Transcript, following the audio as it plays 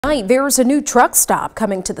There's a new truck stop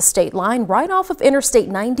coming to the state line right off of Interstate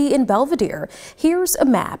 90 in Belvidere. Here's a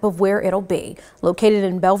map of where it'll be. Located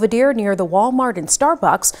in Belvidere near the Walmart and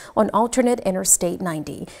Starbucks on alternate Interstate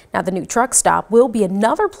 90. Now the new truck stop will be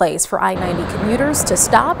another place for I-90 commuters to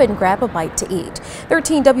stop and grab a bite to eat.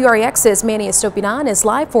 13 WREX's Manny Stateline is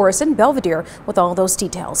live for us in Belvidere with all those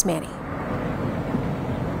details. Manny.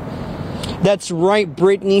 That's right,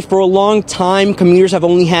 Brittany. For a long time, commuters have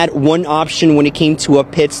only had one option when it came to a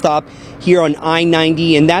pit stop here on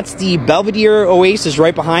I-90, and that's the Belvidere Oasis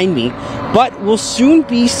right behind me. But we'll soon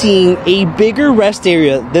be seeing a bigger rest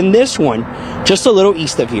area than this one, just a little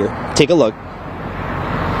east of here. Take a look.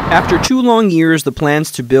 After 2 long years, the plans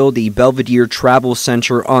to build a Belvidere travel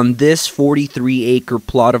center on this 43-acre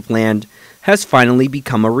plot of land has finally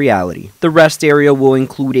become a reality. The rest area will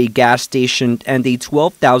include a gas station and a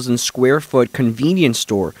 12,000 square foot convenience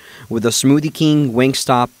store with a Smoothie King,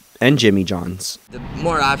 Wingstop, and Jimmy John's. The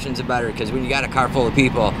more options, the better, because when you got a car full of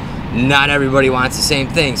people, not everybody wants the same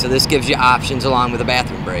thing, so this gives you options along with a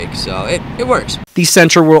bathroom break, so it works. The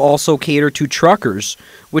center will also cater to truckers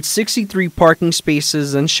with 63 parking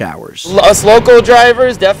spaces and showers. Us local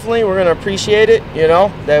drivers, definitely, we're going to appreciate it, you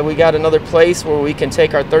know, that we got another place where we can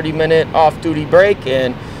take our 30-minute off-duty break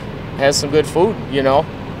and have some good food, you know.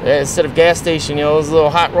 Instead of gas station, you know, those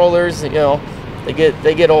little hot rollers, you know, they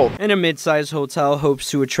get old. And a mid-sized hotel hopes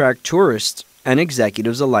to attract tourists and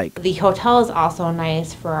executives alike. The hotel is also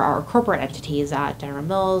nice for our corporate entities, General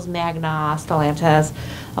Mills, Magna, Stellantis.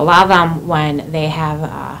 A lot of them, when they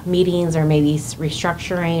have meetings or maybe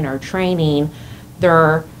restructuring or training,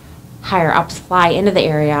 their higher ups fly into the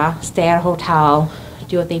area, stay at a hotel,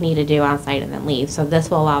 do what they need to do on site, and then leave. So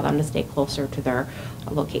this will allow them to stay closer to their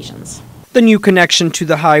locations. The new connection to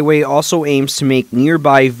the highway also aims to make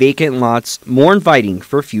nearby vacant lots more inviting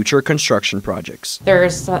for future construction projects.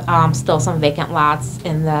 There's still some vacant lots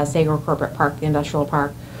in the Sago Corporate Park, the industrial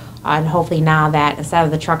park, and hopefully now that instead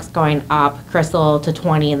of the trucks going up Crystal to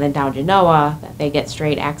 20 and then down to Noah, that they get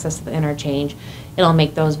straight access to the interchange, it'll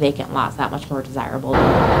make those vacant lots that much more desirable.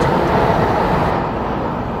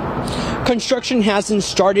 Construction hasn't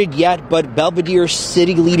started yet, but Belvidere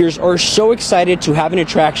city leaders are so excited to have an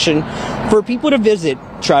attraction for people to visit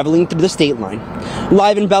traveling through the state line.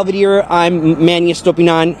 Live in Belvidere, I'm Manny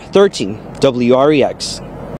Stateline, 13 WREX.